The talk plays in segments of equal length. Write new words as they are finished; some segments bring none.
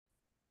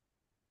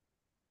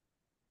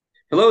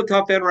Hello,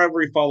 Top Fan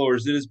Rivalry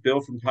followers. It is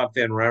Bill from Top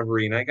Fan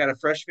Rivalry, and I got a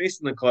fresh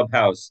face in the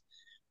clubhouse.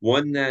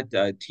 One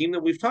that team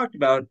that we've talked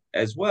about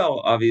as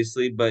well,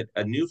 obviously, but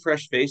a new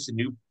fresh face, a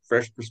new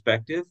fresh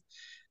perspective.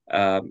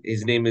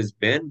 His name is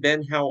Ben.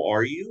 Ben, how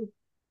are you?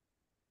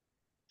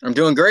 I'm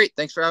doing great.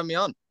 Thanks for having me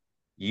on.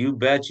 You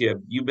betcha.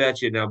 You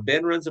betcha. Now,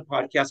 Ben runs a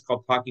podcast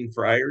called Talking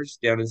Friars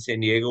down in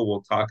San Diego.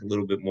 We'll talk a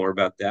little bit more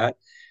about that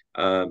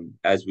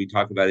as we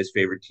talk about his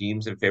favorite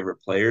teams and favorite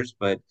players.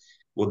 But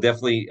we'll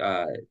definitely,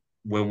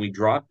 when we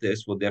drop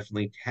this, we'll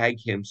definitely tag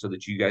him so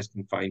that you guys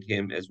can find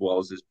him as well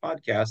as his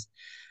podcast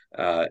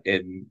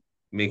and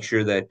make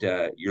sure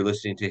that you're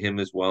listening to him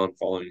as well and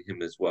following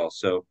him as well.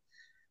 So,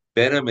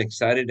 Ben, I'm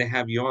excited to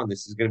have you on.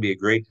 This is going to be a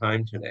great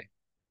time today.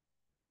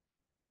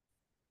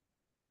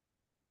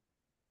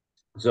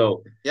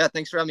 So, Yeah,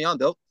 thanks for having me on,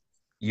 Bill.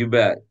 you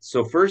bet.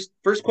 So first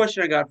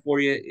question I got for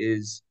you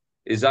is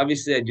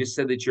obviously I just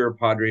said that you're a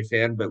Padre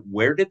fan, but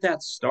where did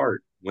that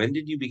start? When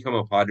did you become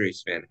a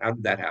Padres fan? How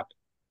did that happen?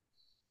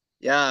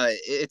 Yeah,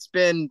 it's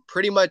been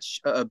pretty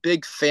much a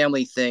big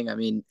family thing. I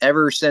mean,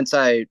 ever since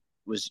I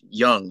was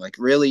young, like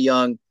really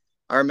young,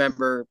 I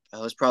remember I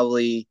was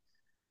probably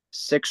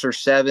 6 or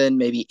 7,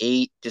 maybe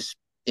 8, just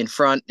in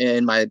front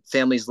in my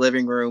family's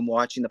living room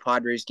watching the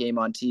Padres game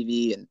on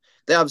TV. And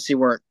they obviously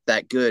weren't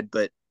that good,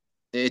 but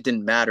it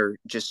didn't matter.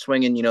 Just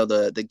swinging,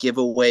 the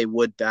giveaway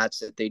wood bats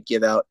that they'd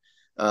give out,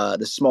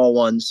 the small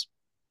ones,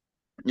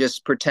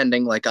 just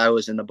pretending like I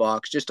was in the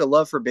box. Just a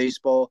love for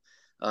baseball.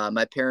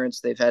 My parents,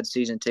 they've had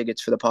season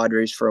tickets for the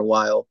Padres for a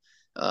while.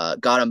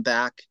 Got them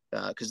back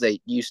because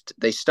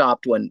they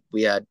stopped when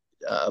I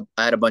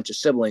had a bunch of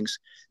siblings.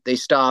 They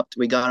stopped.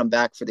 We got them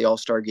back for the All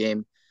Star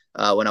game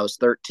when I was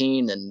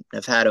 13, and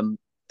have had them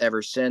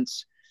ever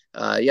since.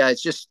 Yeah,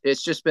 it's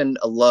just been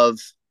a love,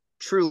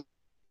 true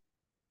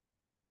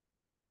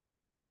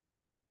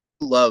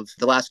love.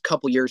 The last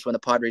couple years when the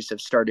Padres have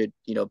started,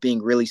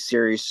 being really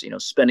serious,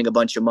 spending a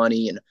bunch of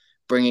money and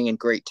bringing in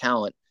great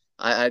talent.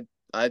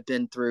 I've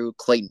been through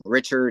Clayton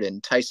Richard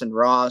and Tyson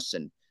Ross,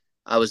 and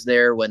I was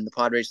there when the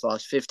Padres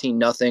lost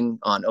 15-0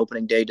 on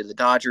opening day to the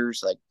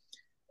Dodgers. Like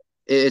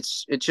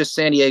it's just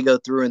San Diego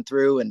through and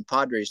through, and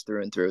Padres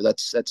through and through.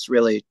 That's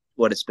really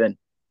what it's been.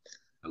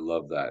 I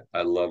love that.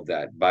 I love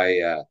that.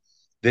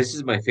 This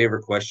is my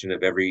favorite question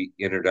of every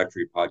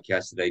introductory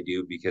podcast that I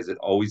do because it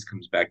always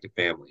comes back to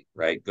family,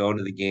 right? Going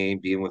to the game,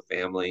 being with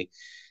family.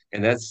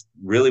 And that's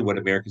really what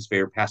America's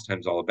favorite pastime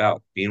is all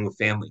about, being with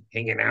family,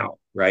 hanging out,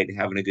 right?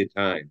 Having a good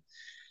time.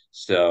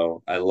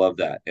 So I love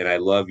that. And I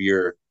love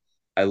your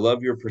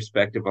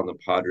perspective on the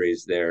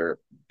Padres there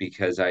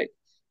because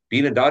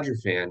being a Dodger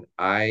fan,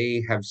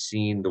 I have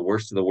seen the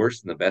worst of the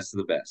worst and the best of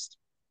the best,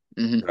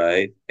 Mm-hmm.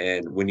 right?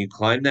 And when you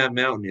climb that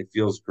mountain, it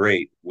feels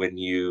great. When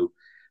you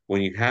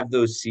have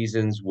those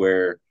seasons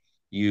where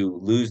you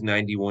lose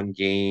 91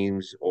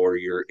 games or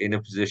you're in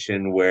a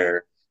position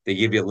where they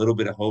give you a little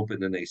bit of hope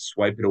and then they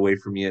swipe it away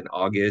from you in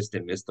August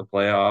and miss the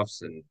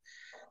playoffs. And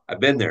I've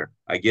been there.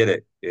 I get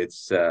it.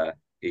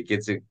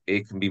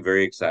 It can be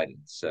very exciting.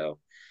 So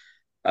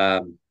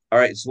all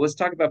right, so let's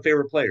talk about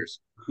favorite players.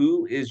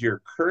 Who is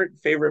your current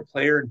favorite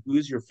player and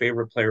who's your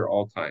favorite player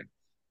all time?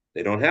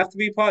 They don't have to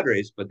be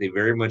Padres, but they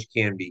very much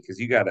can be because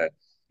you got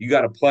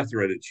a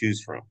plethora to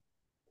choose from.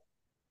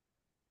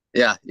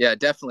 Yeah,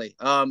 definitely.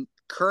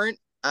 Current,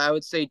 I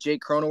would say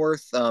Jake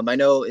Cronenworth. I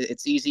know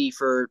it's easy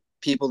for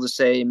people to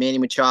say Manny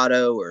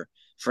Machado or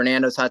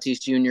Fernando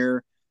Tatis Jr.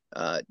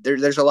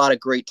 There's a lot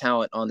of great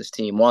talent on this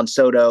team. Juan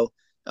Soto,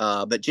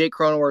 but Jake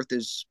Cronenworth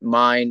is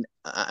mine.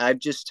 I've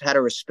just had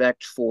a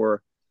respect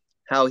for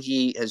how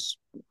he has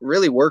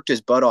really worked his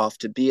butt off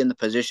to be in the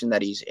position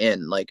that he's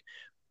in. Like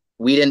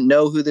we didn't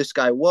know who this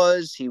guy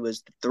was. He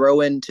was the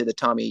throw-in to the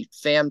Tommy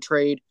Pham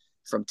trade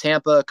from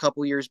Tampa a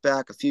few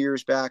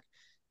years back,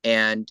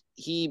 and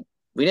we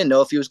didn't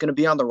know if he was going to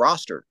be on the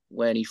roster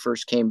when he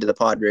first came to the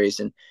Padres.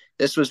 And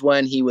this was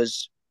when he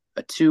was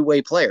a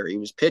two-way player. He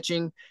was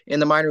pitching in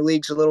the minor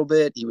leagues a little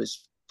bit. He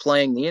was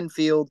playing the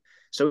infield.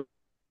 So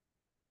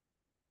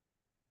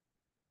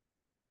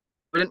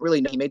we didn't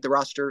really know he made the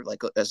roster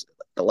like as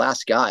the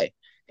last guy.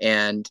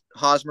 And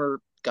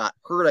Hosmer got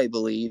hurt, I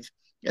believe.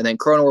 And then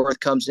Cronenworth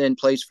comes in,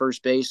 plays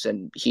first base,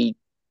 and he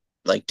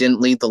like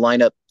didn't leave the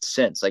lineup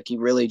since. Like he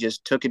really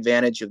just took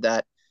advantage of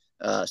that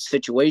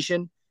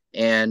situation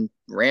and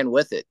ran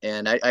with it.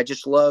 And I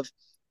just love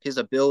his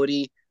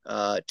ability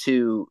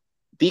to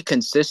be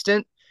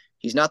consistent.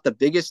 He's not the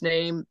biggest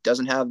name,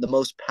 doesn't have the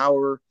most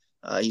power.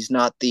 He's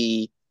not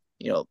you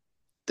know,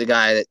 the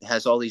guy that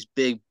has all these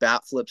big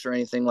bat flips or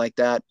anything like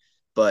that,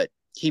 but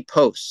he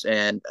posts,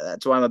 and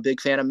that's why I'm a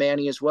big fan of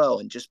Manny as well.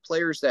 And just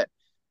players that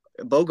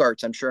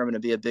Bogarts, I'm sure I'm going to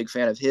be a big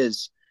fan of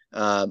his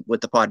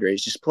with the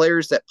Padres. Just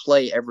players that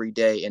play every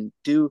day and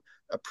do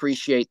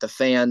appreciate the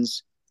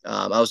fans.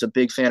 I was a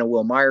big fan of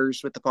Will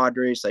Myers with the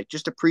Padres, like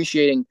just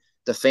appreciating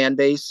the fan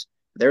base.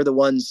 They're the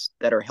ones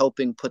that are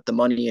helping put the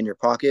money in your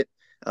pocket.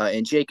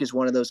 And Jake is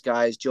one of those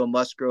guys. Joe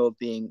Musgrove,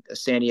 being a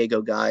San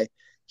Diego guy,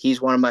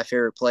 he's one of my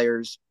favorite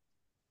players.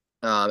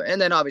 And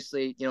then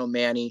obviously,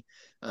 Manny,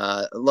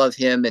 love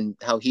him and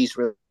how he's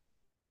really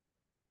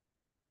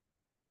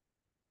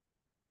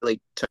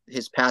really took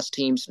his past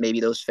teams. Maybe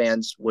those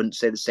fans wouldn't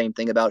say the same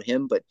thing about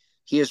him, but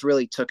he has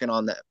really taken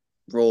on that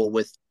role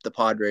with the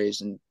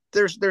Padres. And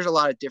there's a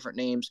lot of different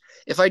names.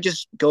 If I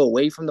just go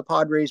away from the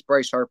Padres,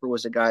 Bryce Harper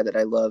was a guy that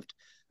I loved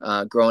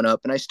growing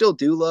up, and I still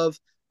do love.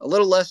 A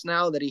little less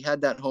now that he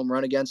had that home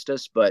run against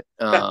us, but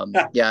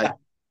yeah,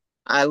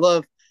 I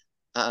love.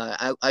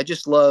 I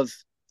just love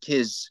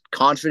his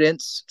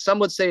confidence. Some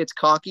would say it's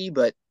cocky,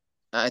 but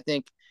I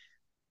think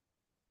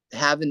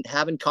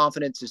having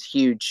confidence is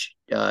huge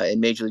in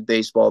Major League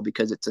Baseball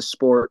because it's a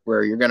sport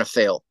where you're going to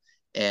fail,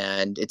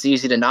 and it's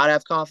easy to not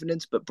have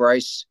confidence. But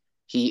Bryce,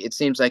 he it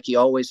seems like he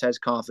always has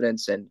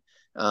confidence, and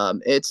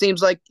it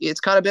seems like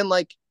it's kind of been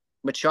like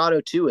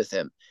Machado too with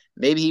him.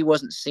 Maybe he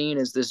wasn't seen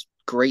as this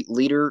great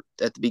leader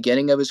at the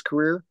beginning of his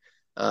career,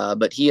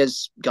 but he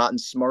has gotten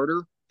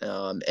smarter,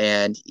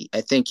 and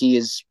I think he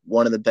is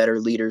one of the better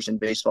leaders in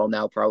baseball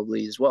now,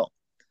 probably as well.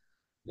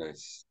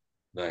 Nice,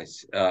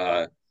 nice.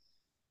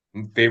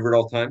 Favorite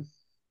all time?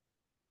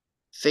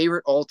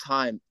 Favorite all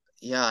time?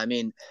 Yeah, I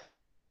mean,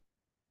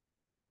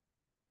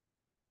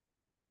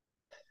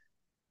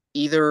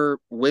 either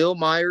Will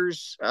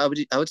Myers. I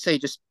would say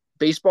just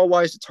baseball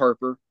wise, it's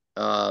Harper.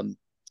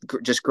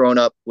 Just growing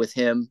up with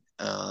him.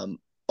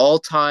 All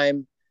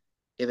time,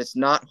 if it's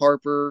not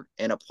Harper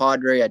and a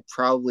Padre, I'd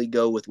probably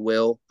go with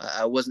Will.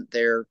 I wasn't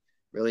there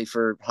really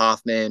for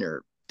Hoffman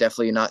or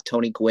definitely not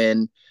Tony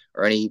Gwynn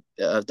or any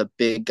of the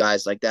big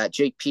guys like that.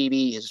 Jake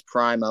Peavy, his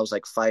prime, I was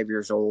like 5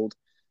 years old,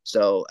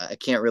 so I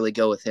can't really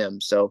go with him.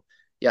 So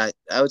yeah,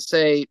 I would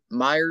say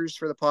Myers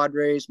for the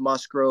Padres,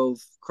 Musgrove,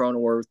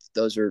 Cronenworth.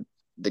 Those are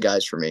the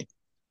guys for me.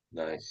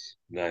 Nice,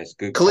 nice,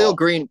 good Khalil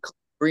call.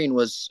 Green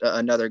was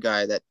another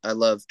guy that I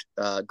loved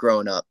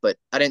growing up, but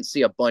I didn't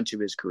see a bunch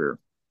of his career.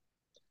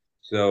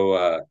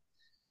 So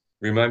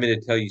remind me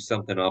to tell you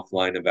something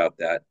offline about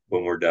that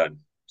when we're done.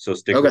 So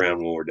stick Okay. around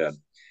when we're done.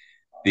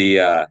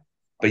 The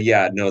but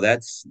yeah, no,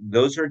 that's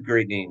those are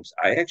great names.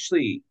 I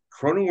actually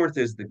Cronenworth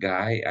is the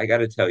guy, I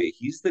gotta tell you,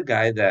 he's the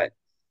guy that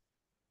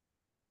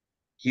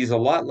he's a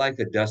lot like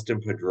a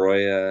Dustin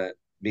Pedroia,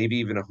 maybe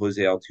even a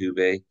Jose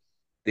Altuve.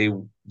 They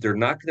they're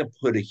not gonna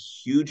put a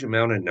huge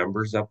amount of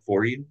numbers up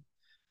for you,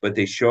 but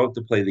they show up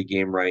to play the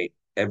game right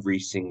every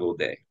single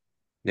day.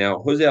 Now,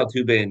 Jose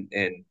Altuve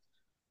and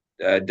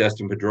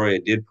Dustin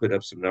Pedroia did put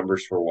up some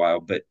numbers for a while,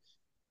 but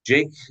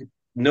Jake,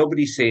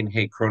 nobody's saying,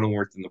 "Hey,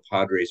 Cronenworth and the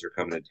Padres are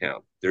coming to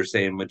town." They're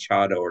saying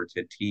Machado or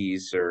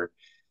Tatis or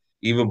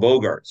even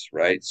Bogarts,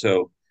 right?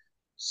 So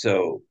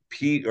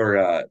Pete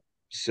or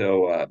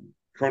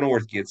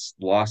Cronenworth gets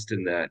lost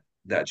in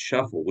that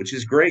shuffle, which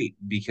is great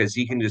because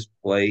he can just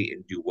play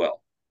and do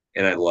well,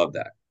 and I love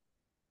that.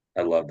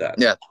 I love that.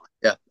 Yeah,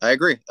 yeah, I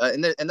agree.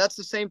 And that's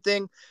the same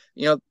thing,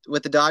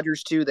 with the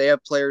Dodgers too. They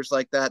have players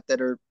like that that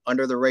are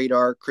under the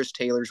radar. Chris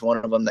Taylor's one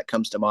of them that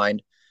comes to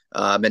mind.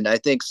 And I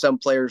think some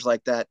players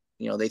like that,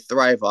 they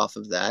thrive off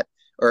of that,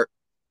 or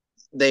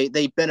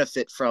they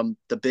benefit from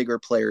the bigger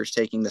players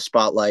taking the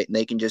spotlight, and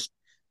they can just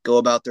go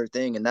about their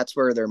thing, and that's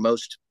where they're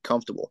most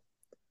comfortable.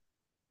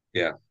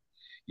 Yeah.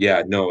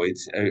 Yeah, no,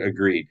 it's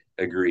agreed,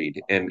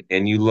 agreed.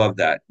 And you love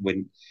that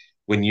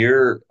when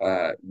you're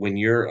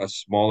a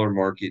smaller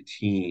market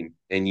team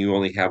and you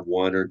only have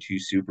one or two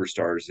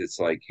superstars, it's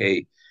like,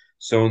 hey,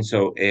 so and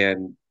so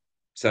and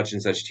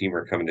such team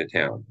are coming to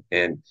town.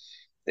 And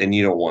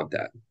you don't want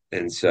that.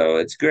 And so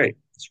it's great.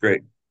 It's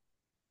great.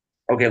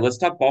 Okay, let's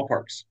talk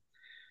ballparks.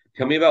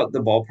 Tell me about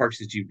the ballparks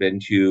that you've been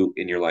to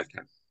in your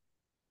lifetime.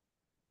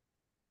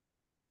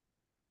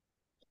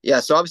 Yeah,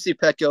 so obviously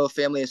Petco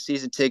family of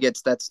season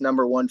tickets. That's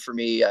number one for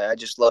me. I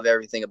just love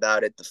everything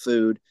about it. The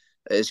food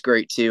is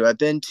great too. I've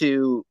been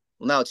to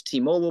well now it's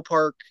T-Mobile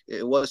Park.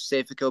 It was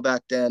Safeco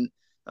back then.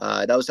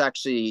 That was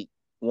actually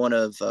one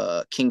of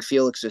King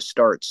Felix's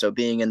starts. So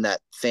being in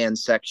that fan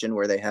section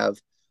where they have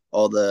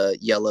all the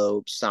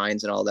yellow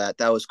signs and all that,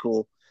 that was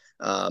cool.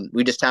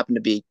 We just happened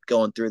to be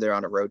going through there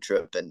on a road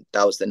trip, and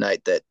that was the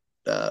night that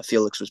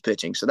Felix was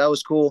pitching. So that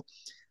was cool.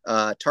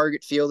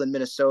 Target Field in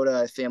Minnesota. I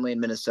have family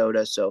in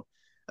Minnesota, so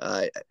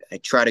I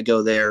try to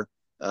go there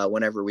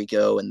whenever we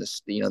go, and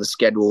the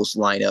schedules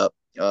line up.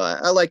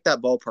 I like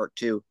that ballpark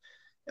too.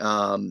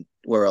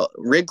 Where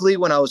Wrigley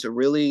when I was a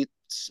really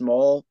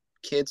small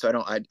kid,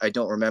 so I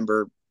don't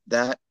remember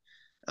that.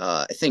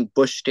 I think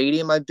Bush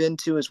Stadium I've been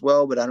to as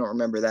well, but I don't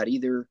remember that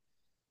either.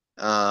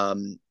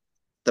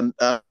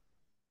 The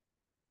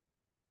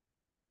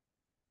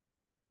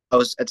I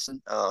was at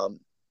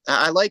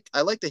I like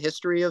the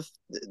history of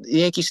the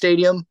Yankee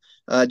Stadium.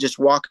 Just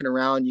walking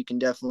around, you can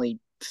definitely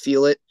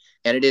feel it,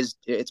 and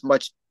it's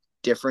much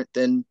different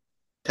than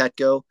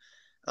Petco.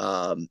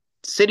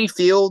 City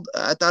Field,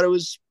 I thought it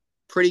was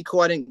pretty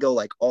cool. I didn't go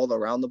like all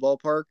around the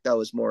ballpark. That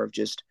was more of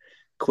just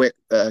quick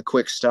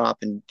stop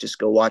and just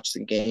go watch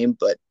the game.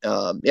 But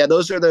yeah,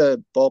 those are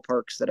the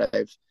ballparks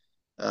that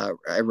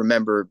I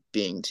remember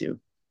being to.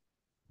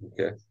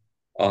 Okay.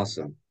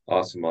 Awesome.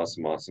 Awesome.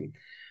 Awesome. Awesome.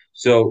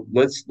 So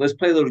let's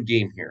play a little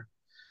game here.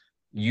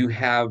 You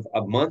have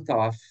a month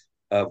off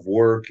of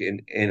work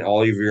and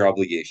all of your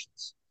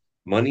obligations.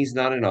 Money's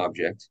not an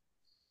object.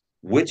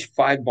 Which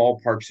five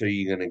ballparks are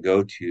you going to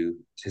go to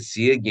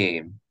see a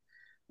game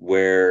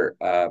where,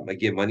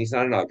 again, money's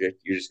not an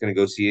object. You're just going to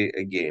go see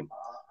a game.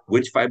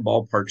 Which five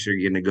ballparks are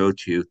you going to go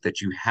to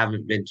that you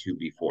haven't been to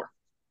before?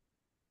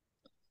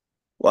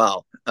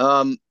 Wow.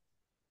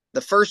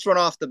 The first one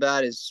off the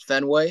bat is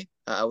Fenway.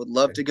 I would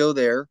love Okay. to go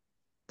there.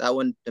 That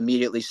one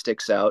immediately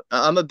sticks out.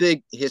 I'm a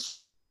big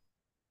history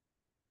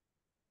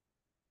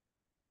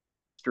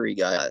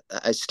guy.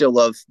 I still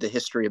love the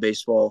history of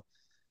baseball.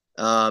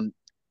 Um,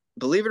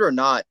 Believe it or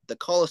not, the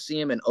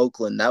Coliseum in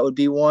Oakland, that would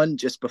be one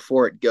just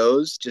before it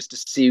goes, just to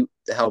see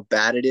how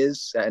bad it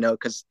is. I know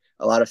because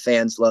a lot of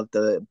fans love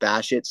to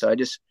bash it. So I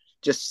just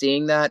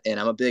seeing that, and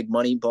I'm a big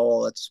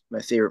Moneyball. That's my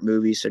favorite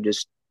movie. So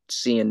just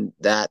seeing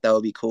that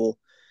would be cool.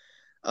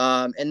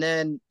 And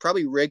then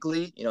probably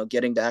Wrigley,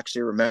 getting to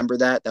actually remember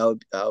that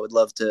I would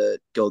love to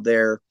go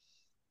there.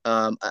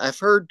 I've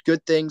heard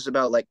good things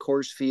about like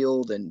Coors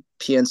Field and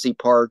PNC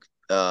Park,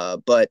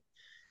 but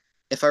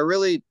if I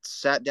really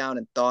sat down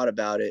and thought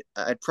about it,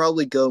 I'd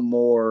probably go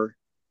more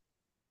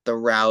the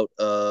route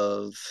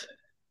of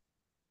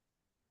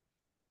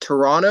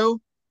Toronto.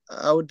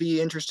 I would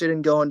be interested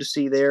in going to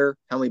see there.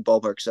 How many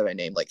ballparks have I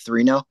named? Like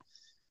three now,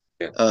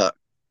 Yeah. uh,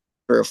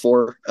 three or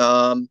four.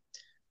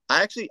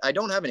 I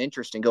don't have an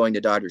interest in going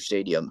to Dodger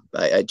Stadium.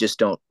 I just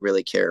don't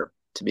really care,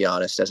 to be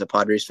honest, as a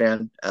Padres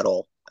fan at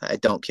all. I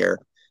don't care.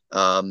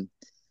 Um,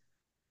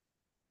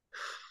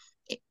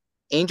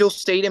 Angel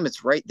Stadium,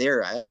 it's right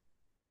there.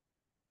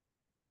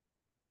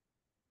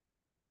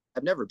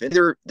 I've never been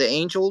there. The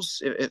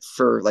Angels, if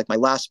for like my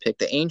last pick,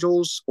 the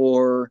Angels,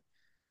 or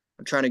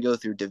I'm trying to go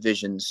through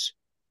divisions.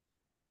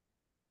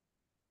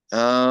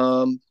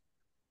 Um,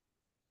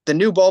 the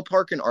new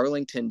ballpark in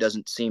Arlington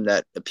doesn't seem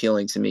that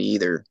appealing to me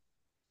either.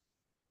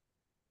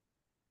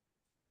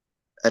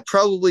 I'd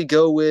probably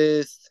go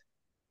with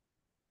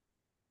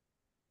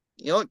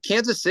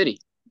Kansas City.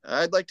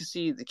 I'd like to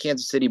see the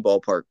Kansas City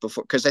ballpark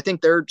before because I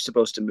think they're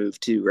supposed to move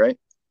too, right?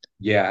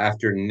 Yeah,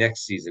 after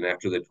next season,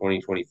 after the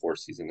 2024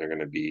 season, they're going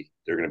to be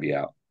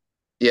out.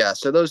 Yeah,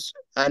 so those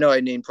I know I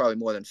named probably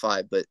more than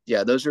five, but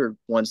yeah, those are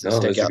ones that No,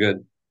 stick those are out.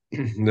 good.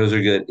 Those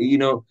are good.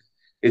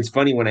 It's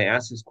funny when I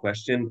ask this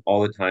question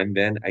all the time,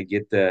 Ben, I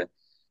get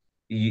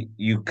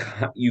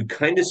you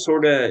kind of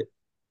sort of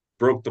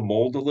broke the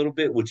mold a little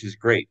bit, which is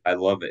great. I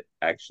love it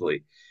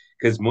actually,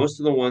 because most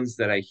of the ones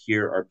that I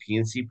hear are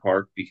PNC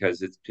Park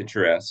because it's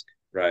picturesque,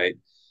 right?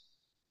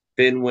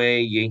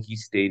 Fenway, Yankee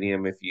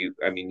Stadium.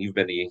 I mean, you've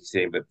been to Yankee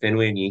Stadium, but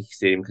Fenway and Yankee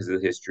Stadium because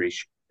of the history.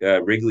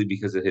 Wrigley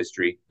because of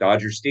history.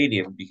 Dodger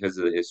Stadium because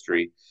of the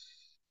history.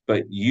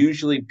 But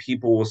usually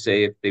people will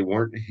say if they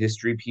weren't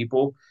history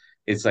people,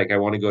 it's like I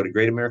want to go to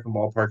Great American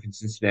Ballpark in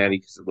Cincinnati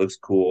because it looks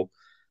cool.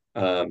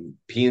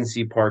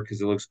 PNC Park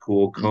because it looks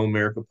cool.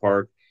 Comerica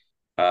Park,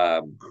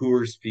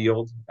 Coors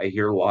Field. I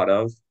hear a lot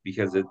of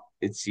because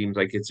it seems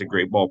like it's a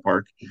great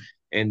ballpark.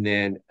 And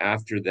then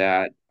after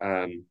that,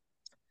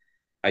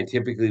 I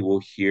typically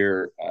will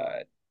hear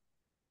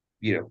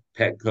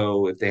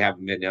Petco if they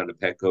haven't been down to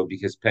Petco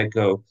because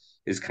Petco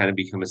has kind of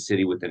become a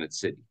city within its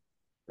city,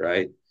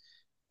 right?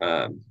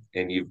 And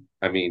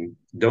I mean,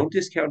 don't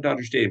discount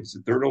Dodger Stadium. It's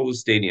the third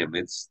oldest stadium.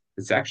 It's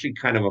actually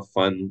kind of a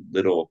fun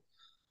little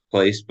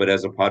place, but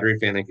as a Padre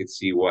fan, I could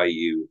see why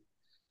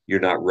you're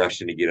not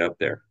rushing to get up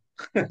there.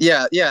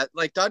 Yeah, yeah.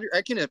 Like Dodger,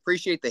 I can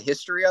appreciate the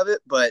history of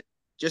it, but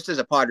just as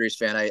a Padres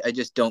fan, I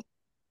just don't.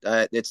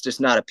 It's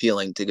just not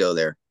appealing to go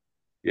there.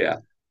 Yeah,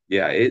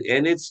 yeah.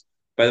 And it's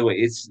by the way,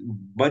 it's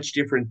much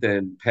different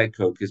than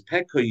Petco because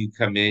Petco, you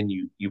come in,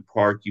 you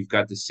park, you've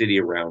got the city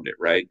around it,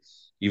 right?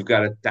 You've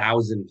got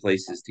 1,000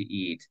 places to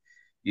eat.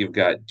 You've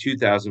got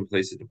 2,000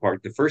 places to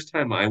park. The first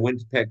time I went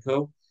to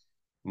Petco,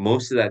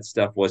 most of that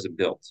stuff wasn't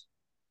built.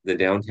 The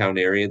downtown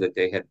area that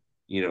they had,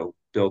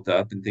 built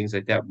up and things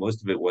like that,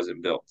 most of it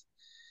wasn't built.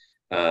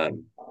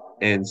 Um,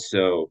 and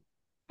so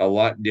a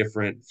lot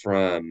different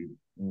from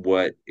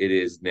what it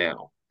is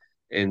now.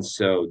 And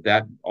so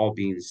that all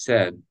being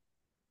said,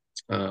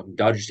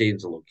 Dodger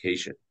Stadium's a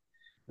location,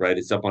 right?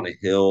 It's up on a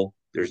hill.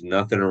 There's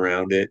nothing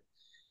around it.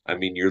 I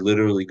mean, you're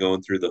literally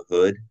going through the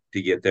hood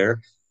to get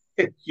there.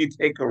 If you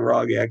take a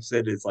wrong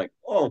exit, it's like,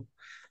 oh,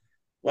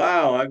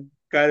 wow, I'm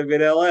kind of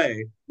in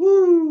LA.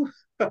 Woo!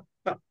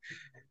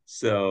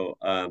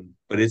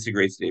 But it's a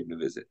great stadium to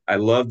visit. I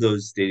love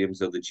those stadiums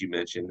though that you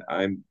mentioned.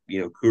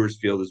 Coors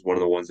Field is one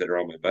of the ones that are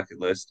on my bucket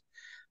list.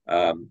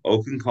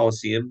 Oakland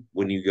Coliseum,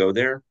 when you go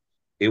there,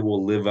 it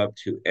will live up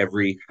to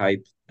every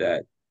hype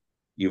that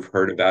you've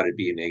heard about it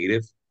being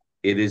negative.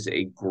 It is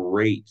a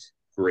great,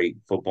 great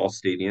football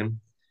stadium.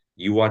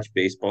 You watch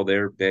baseball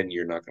there, Ben,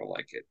 you're not going to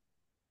like it.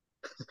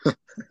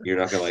 You're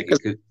not going to like it Because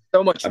because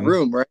so much um,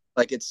 room, right?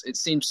 Like it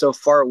seems so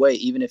far away,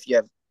 even if you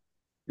have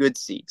good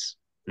seats.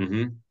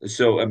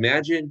 so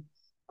imagine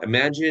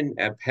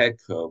at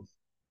Petco,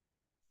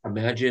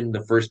 imagine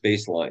the first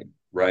base line,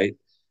 right?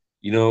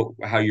 You know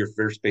how your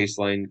first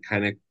baseline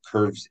kind of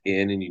curves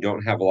in and you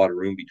don't have a lot of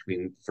room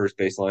between the first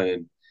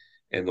baseline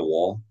and the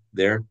wall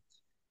there.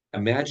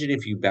 Imagine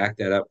if you back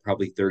that up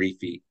probably 30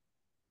 feet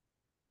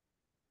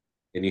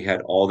and you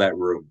had all that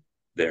room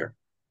there.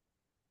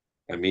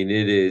 I mean,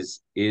 it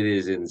is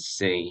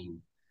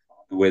insane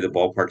the way the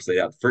ballpark's laid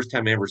out. The first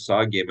time I ever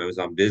saw a game, I was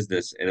on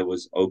business, and it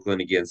was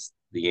Oakland against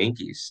the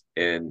Yankees.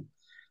 And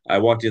I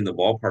walked in the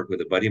ballpark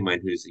with a buddy of mine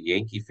who's a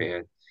Yankee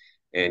fan,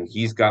 and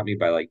he's got me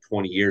by like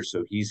 20 years,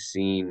 so he's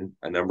seen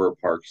a number of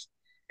parks.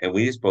 And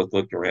we just both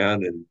looked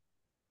around and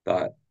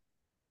thought,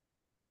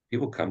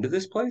 people come to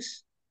this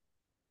place?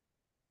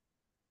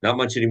 Not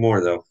much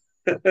anymore, though.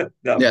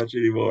 Not Yeah, much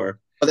anymore.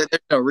 well,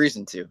 there's no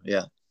reason to.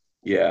 Yeah,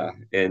 Yeah,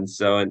 and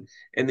so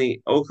and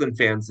the Oakland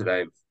fans that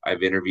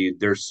I've interviewed,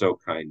 they're so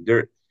kind.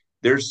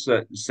 They're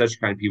such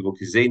kind people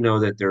because they know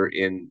that they're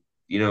in,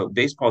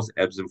 baseball's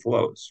ebbs and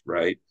flows,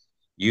 right?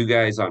 You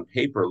guys on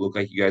paper look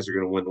like you guys are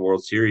going to win the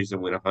World Series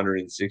and win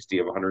 160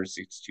 of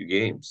 162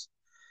 games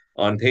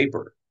on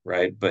paper,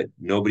 right? But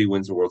nobody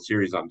wins the World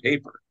Series on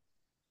paper.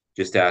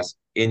 Just ask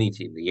any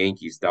team, the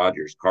Yankees,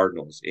 Dodgers,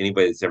 Cardinals,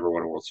 anybody that's ever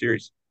won a World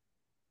Series.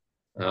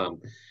 Um,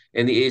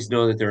 and the A's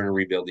know that they're in a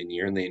rebuilding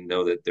year, and they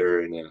know that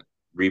they're in a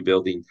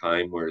rebuilding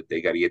time where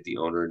they got to get the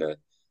owner to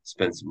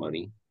spend some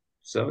money.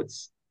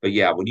 But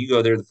yeah, when you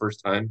go there the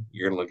first time,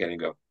 you're gonna look at it and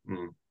go,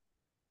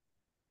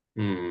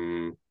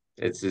 hmm.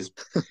 It's just,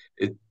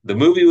 the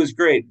movie was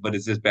great, but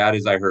it's as bad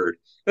as I heard.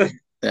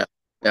 yeah,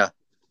 yeah.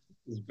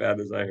 As bad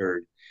as I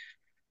heard.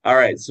 All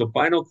right, so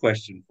final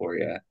question for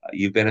you.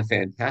 You've been a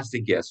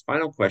fantastic guest.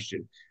 Final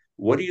question.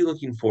 What are you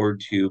looking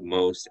forward to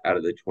most out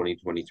of the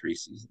 2023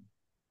 season?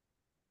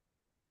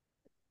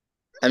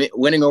 I mean,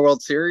 winning a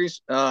World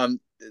Series. Uh,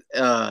 the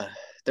Be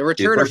the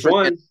return of first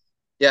Fernando. one.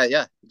 Yeah,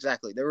 yeah,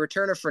 exactly. The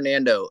return of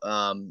Fernando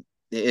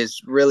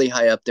is really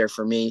high up there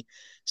for me.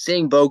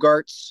 Seeing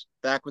Bogarts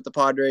back with the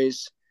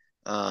Padres,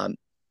 um,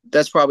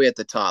 that's probably at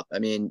the top. I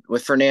mean,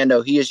 with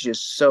Fernando, he is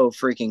just so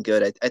freaking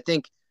good. I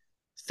think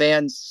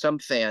some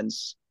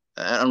fans,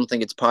 I don't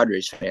think it's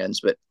Padres fans,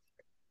 but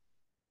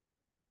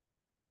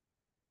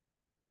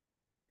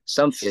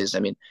some fans, I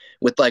mean,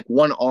 with like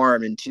one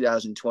arm in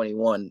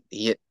 2021,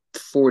 he hit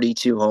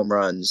 42 home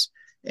runs,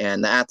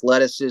 and the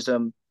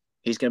athleticism,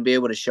 he's going to be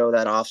able to show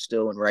that off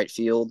still in right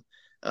field,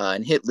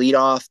 and hit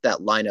leadoff that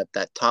lineup,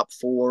 that top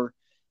four,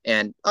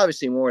 and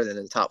obviously more than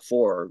the top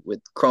four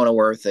with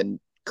Cronenworth and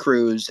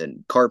Cruz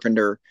and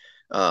Carpenter,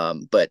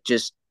 but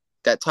just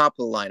that top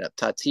of the lineup,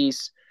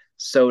 Tatis,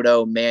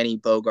 Soto, Manny,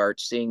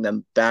 Bogart, seeing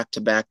them back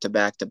to back to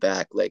back to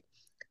back, like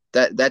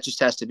that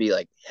just has to be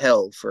like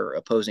hell for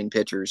opposing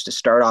pitchers to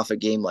start off a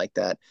game like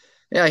that.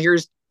 Yeah,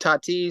 here's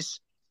Tatis.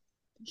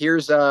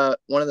 Here's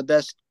one of the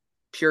best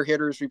pure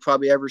hitters we've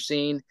probably ever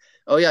seen.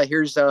 Oh yeah,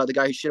 here's the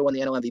guy who should have won the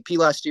NL MVP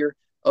last year.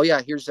 Oh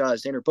yeah, here's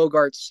Xander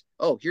Bogarts.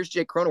 Oh, here's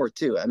Jake Cronenworth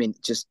too. I mean,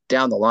 just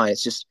down the line,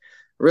 it's just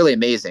really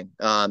amazing.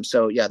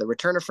 So yeah, the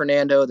return of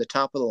Fernando, the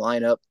top of the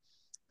lineup,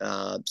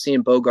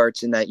 seeing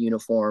Bogarts in that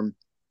uniform,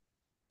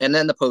 and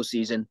then the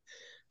postseason,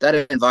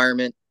 that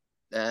environment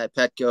at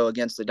Petco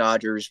against the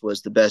Dodgers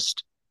was the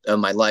best of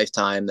my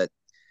lifetime. That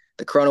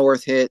the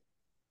Cronenworth hit,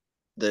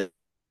 the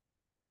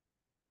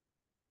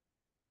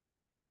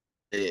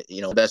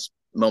best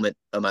moment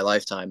of my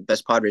lifetime,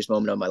 best Padres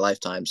moment of my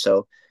lifetime.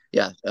 So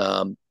yeah,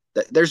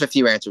 there's a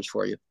few answers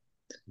for you.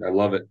 I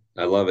love it.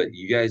 I love it.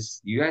 You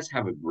guys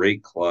have a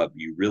great club.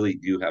 You really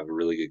do have a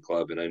really good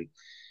club. And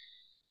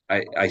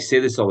I say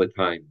this all the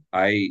time.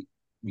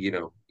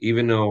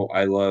 Even though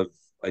I love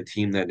a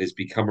team that has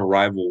become a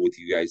rival with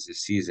you guys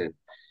this season,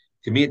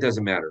 to me it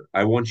doesn't matter.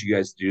 I want you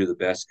guys to do the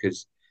best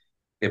because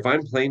if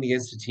I'm playing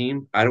against a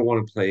team, I don't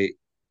want to play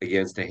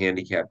against a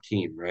handicapped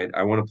team, right?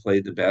 I want to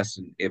play the best.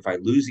 And if I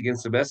lose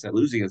against the best, I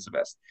lose against the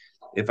best.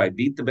 If I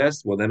beat the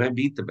best, well, then I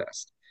beat the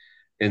best.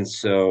 And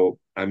so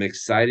I'm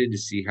excited to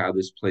see how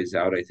this plays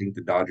out. I think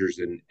the Dodgers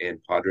and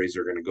Padres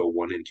are going to go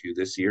 1-2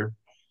 this year.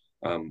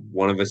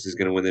 One of us is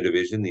going to win the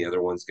division. The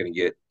other one's going to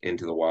get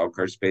into the wild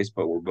card space,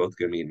 but we're both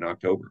going to meet in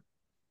October.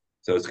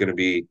 So it's going to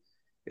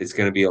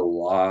be a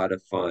lot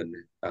of fun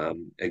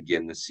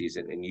again this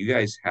season. And you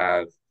guys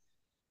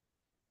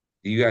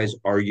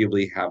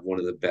arguably have one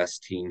of the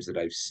best teams that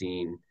I've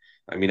seen.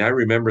 I mean, I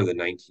remember the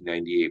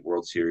 1998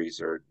 World Series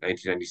or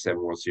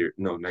 1997 World Series,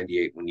 no,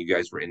 98 when you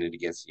guys were in it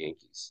against the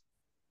Yankees.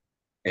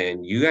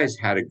 And you guys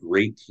had a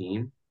great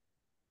team,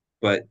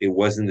 but it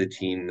wasn't the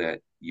team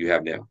that you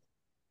have now.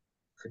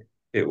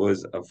 It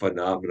was a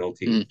phenomenal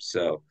team. Mm.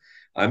 So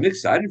I'm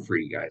excited for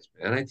you guys,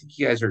 man. I think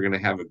you guys are going to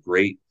have a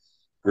great,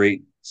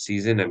 great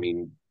season. I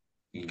mean,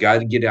 you got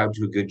to get out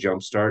to a good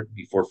jump start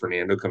before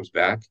Fernando comes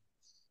back.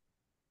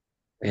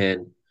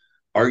 And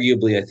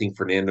arguably, I think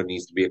Fernando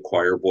needs to be a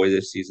choir boy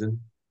this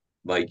season.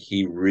 Like,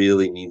 he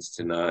really needs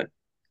to not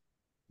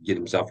get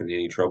himself into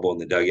any trouble in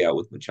the dugout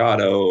with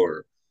Machado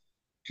or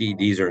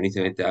PEDs or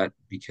anything like that,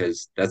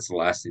 because that's the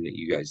last thing that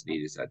you guys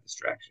need is that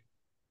distraction.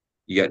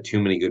 You got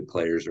too many good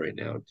players right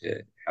now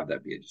to have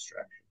that be a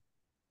distraction.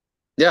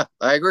 Yeah,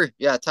 I agree.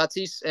 Yeah,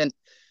 Tatis, and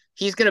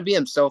he's going to be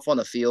himself on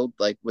the field,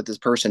 like with his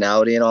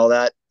personality and all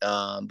that.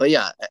 But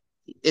yeah,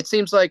 it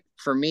seems like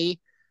for me,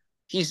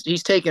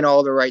 he's taken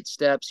all the right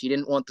steps. He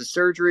didn't want the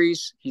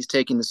surgeries. He's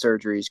taking the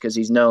surgeries because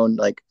he's known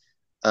like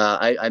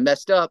I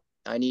messed up.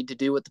 I need to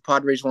do what the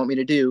Padres want me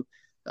to do.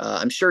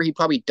 I'm sure he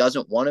probably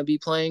doesn't want to be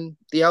playing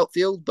the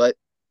outfield, but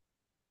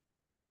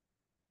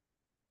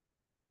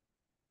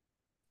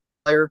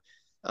player.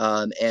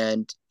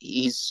 And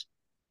he's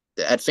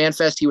at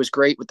FanFest. He was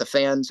great with the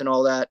fans and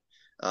all that.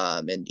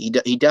 And he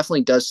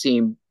definitely does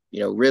seem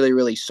really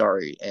really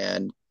sorry.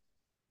 And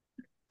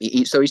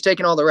so he's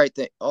taking all the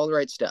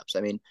right steps.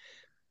 I mean,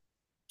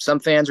 some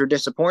fans are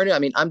disappointed. I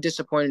mean, I'm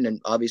disappointed in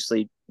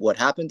obviously what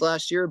happened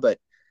last year, but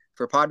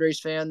for Padres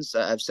fans,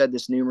 I've said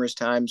this numerous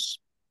times.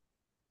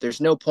 There's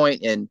no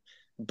point in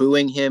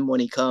booing him when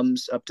he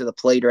comes up to the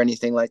plate or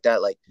anything like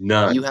that. Like you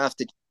None. have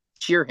to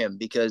cheer him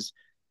because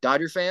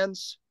Dodger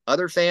fans,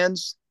 other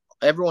fans,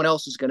 everyone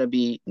else is going to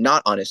be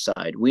not on his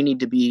side. We need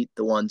to be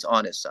the ones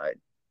on his side.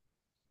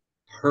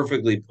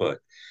 Perfectly put.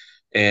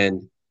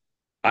 And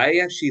I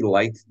actually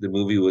liked the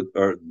move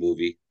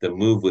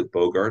with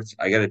Bogarts.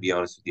 I got to be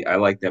honest with you. I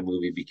like that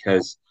movie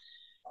because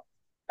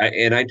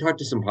I talked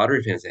to some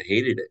Padre fans that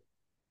hated it.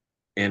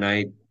 And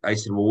I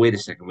said, well, wait a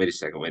second.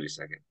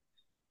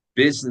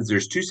 Business,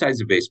 there's two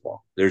sides of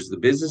baseball. There's the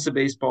business of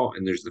baseball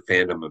and there's the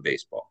fandom of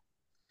baseball.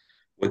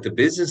 What the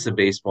business of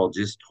baseball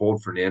just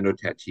told Fernando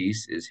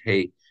Tatis is,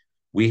 hey,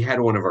 we had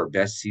one of our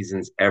best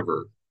seasons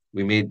ever.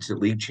 We made it to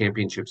league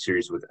championship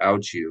series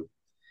without you.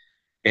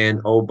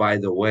 And oh, by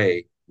the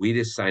way, we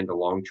just signed a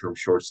long-term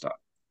shortstop.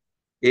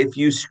 If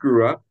you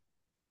screw up,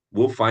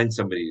 we'll find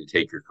somebody to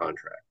take your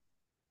contract,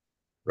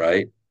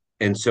 right?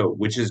 And so,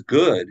 which is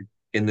good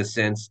in the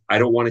sense I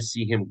don't want to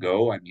see him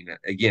go. I mean,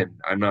 again,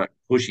 I'm not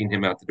pushing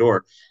him out the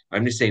door.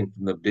 I'm just saying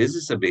from the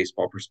business of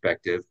baseball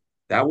perspective,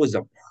 that was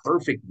a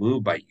perfect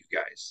move by you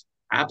guys.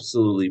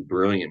 Absolutely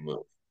brilliant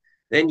move.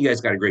 Then you guys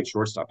got a great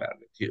shortstop out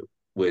of it too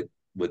with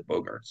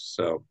Bogarts.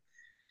 So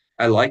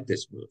I like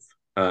this move.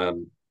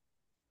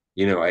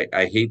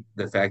 I hate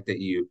the fact that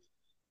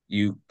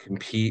you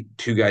compete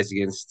two guys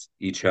against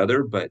each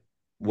other, but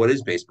what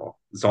is baseball?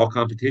 It's all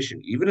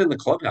competition. Even in the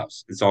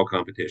clubhouse, it's all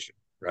competition,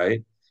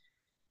 right?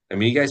 I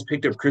mean, you guys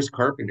picked up Chris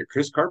Carpenter.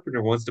 Chris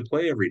Carpenter wants to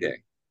play every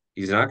day.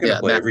 He's not going to Yeah,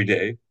 play Matt. every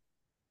day,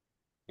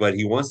 but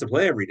he wants to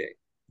play every day.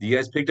 You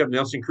guys picked up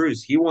Nelson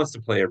Cruz. He wants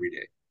to play every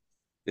day.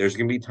 There's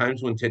going to be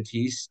times when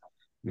Tatis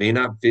may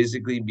not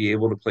physically be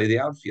able to play the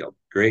outfield.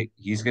 Great.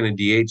 He's going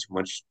to DH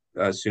much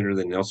sooner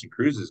than Nelson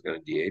Cruz is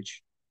going to DH.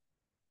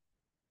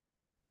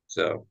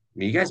 So, I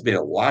mean, you guys made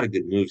a lot of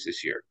good moves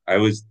this year. I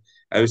was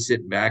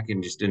sitting back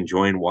and just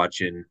enjoying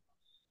watching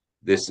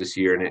this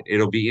year, and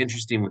it'll be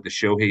interesting with the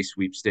Shohei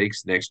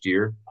sweepstakes next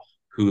year,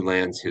 who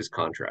lands his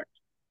contract,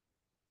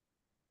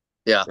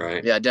 Yeah,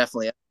 right? yeah,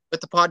 definitely. With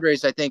the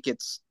Padres, I think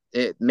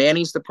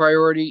Manny's the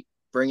priority,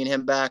 bringing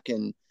him back,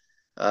 and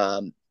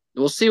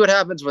we'll see what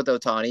happens with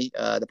Otani.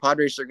 The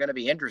Padres are going to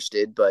be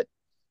interested, but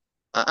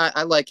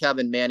I like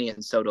having Manny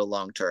and Soto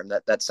long term.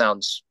 That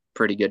sounds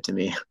pretty good to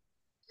me.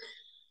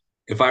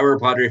 If I were a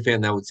Padre fan,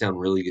 that would sound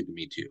really good to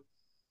me too.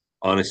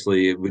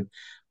 Honestly, it would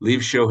leave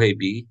Shohei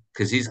be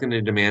because he's going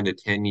to demand a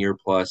 10-year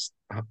plus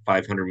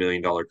 $500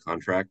 million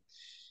contract.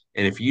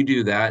 And if you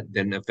do that,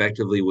 then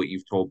effectively what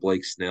you've told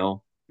Blake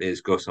Snell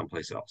is go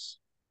someplace else,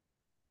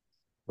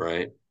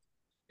 right?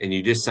 And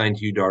you just signed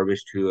Hugh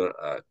Darvish to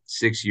a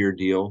 6-year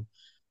deal.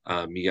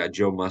 You got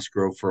Joe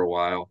Musgrove for a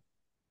while.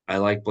 I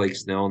like Blake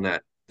Snell in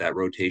that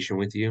rotation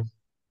with you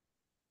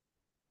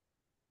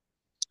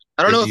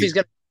I don't know because if you he's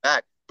going to come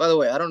back. By the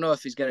way, I don't know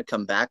if he's going to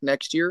come back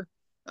next year.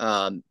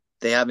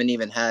 They haven't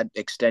even had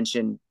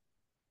extension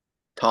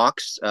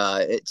talks.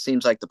 It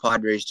seems like the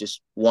Padres just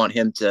want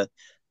him to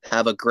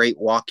have a great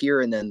walk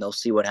year, and then they'll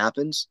see what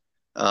happens.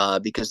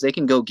 Because they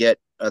can go get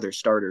other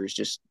starters.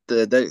 Just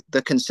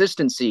the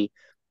consistency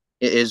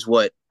is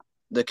what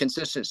the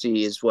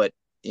consistency is what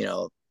you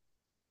know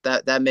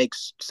that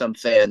makes some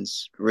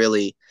fans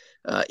really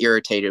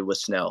irritated with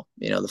Snell.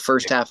 The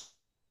first half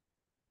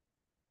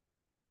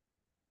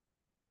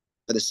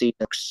of the season,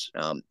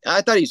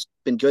 I thought he's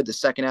been good the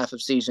second half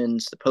of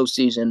seasons, the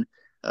postseason,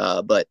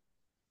 but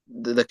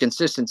the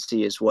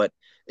consistency is what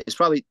is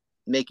probably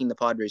making the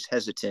Padres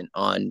hesitant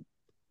on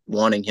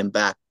wanting him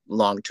back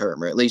long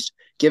term, or at least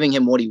giving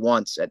him what he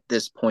wants at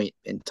this point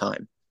in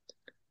time.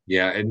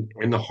 yeah,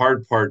 and the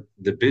hard part,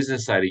 the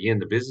business side again,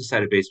 the business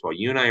side of baseball,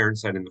 you and I are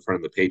inside in the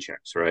front of the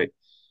paychecks, right?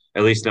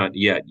 At least not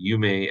yet. You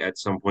may at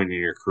some point in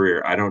your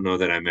career. I don't know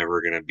that I'm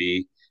ever going to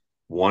be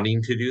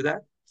wanting to do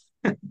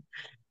that,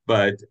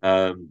 but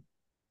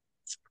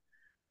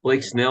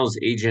Blake Snell's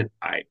agent,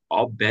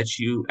 I'll bet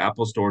you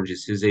apples to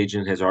oranges, his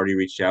agent has already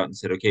reached out and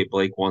said, okay,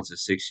 Blake wants a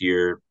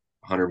 6-year,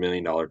 $100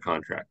 million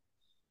contract.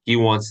 He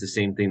wants the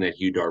same thing that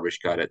Hugh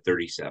Darvish got at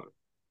 37,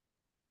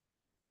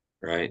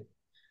 right?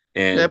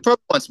 Yeah, And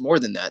probably wants more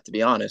than that, to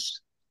be honest.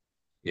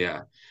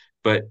 yeah,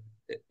 but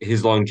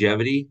his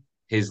longevity,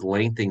 his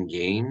length in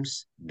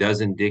games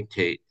doesn't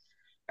dictate.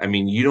 I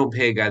mean, you don't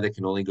pay a guy that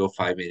can only go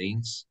 5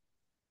 innings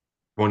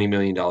 $20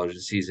 million a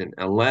season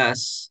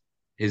unless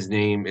his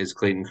name is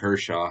Clayton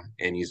Kershaw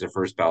and he's a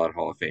first ballot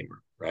Hall of Famer,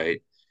 right?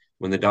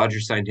 When the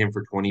Dodgers signed him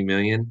for 20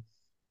 million,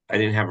 I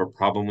didn't have a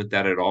problem with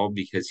that at all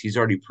because he's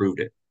already proved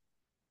it,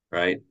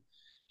 right?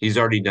 He's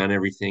already done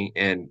everything,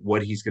 and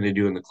what he's going to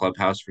do in the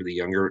clubhouse for the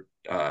younger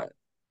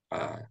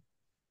uh,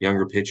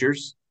 younger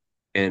pitchers,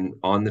 and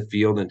on the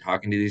field and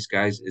talking to these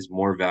guys is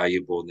more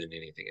valuable than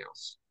anything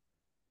else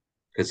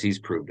because he's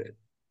proved it.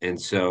 And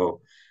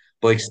so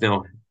Blake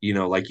Snell,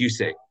 like you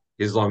say,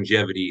 his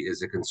longevity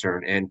is a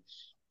concern. And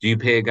do you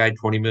pay a guy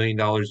 $20 million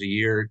a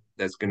year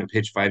that's going to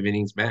pitch 5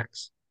 innings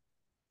max?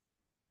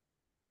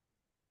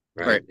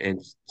 Right. Right. And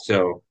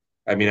so,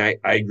 I mean,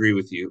 I agree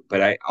with you,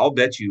 but I'll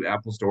bet you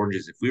apples to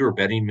oranges. If we were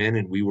betting men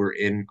and we were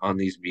in on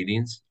these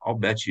meetings, I'll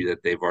bet you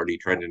that they've already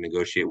tried to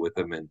negotiate with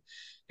him, and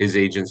his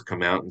agents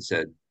come out and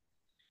said,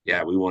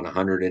 yeah, we want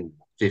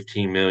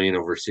 115 million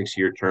over a 6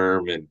 year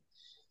term. And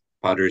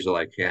Padres are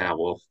like, yeah,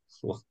 we'll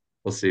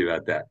see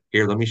about that.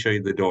 Here, let me show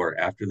you the door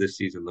after this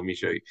season. Let me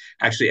show you.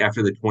 Actually,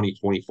 after the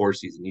 2024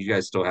 season, you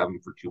guys still have him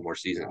for 2 more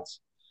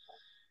seasons.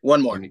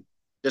 One Let more, me,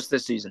 just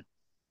this season.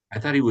 I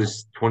thought he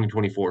was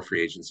 2024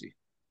 free agency.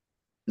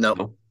 No,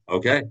 No.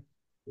 Okay.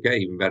 Okay.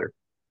 Even better.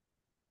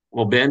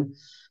 Well, Ben,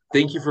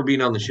 thank you for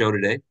being on the show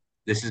today.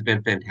 This has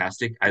been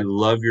fantastic. I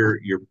love your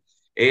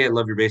A, I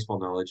love your baseball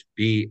knowledge.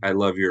 B, I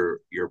love your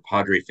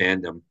Padre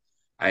fandom.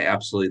 I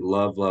absolutely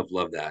love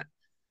that.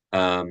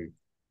 Um,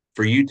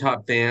 for you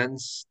top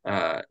fans,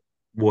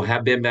 we'll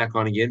have Ben back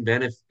on again.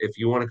 Ben, if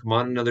you want to come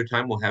on another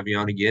time, we'll have you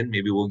on again.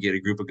 Maybe we'll get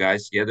a group of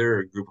guys together or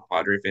a group of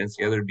Padre fans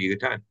together. It'd be a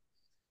good time.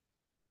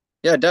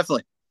 yeah,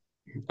 definitely.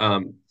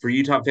 For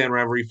you top fan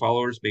rivalry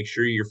followers, make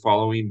sure you're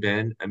following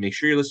Ben and make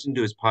sure you're listening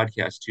to his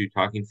podcast too,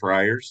 Talking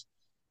Friars.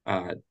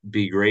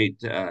 Be a great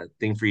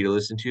thing for you to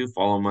listen to.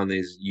 Follow him on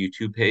his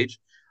YouTube page.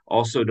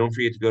 Also, don't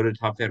forget to go to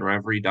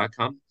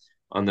topfanrivalry.com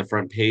on the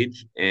front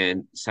page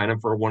and sign up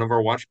for one of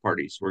our watch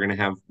parties. We're going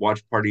to have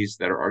watch parties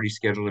that are already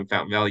scheduled in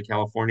Fountain Valley,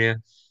 California,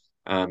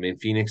 in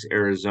Phoenix,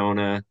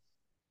 Arizona,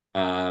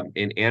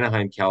 in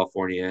Anaheim,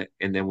 California,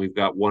 and then we've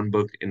got one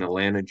booked in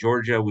Atlanta,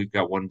 Georgia. We've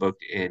got one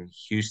booked in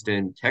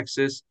Houston,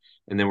 Texas,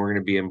 and then we're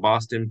going to be in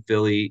Boston,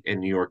 Philly, and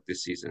New York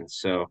this season.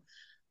 So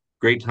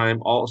great time.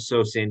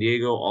 Also San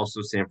Diego,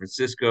 also San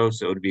Francisco.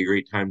 So it'd be a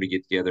great time to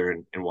get together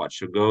and watch.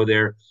 So go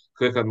there,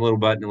 click on the little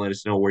button, and let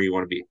us know where you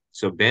want to be.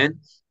 So Ben,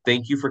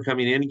 thank you for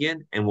coming in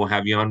again, and we'll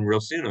have you on real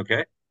soon.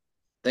 Okay,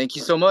 Thank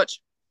you so much.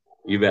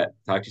 you bet.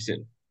 Talk to you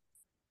soon.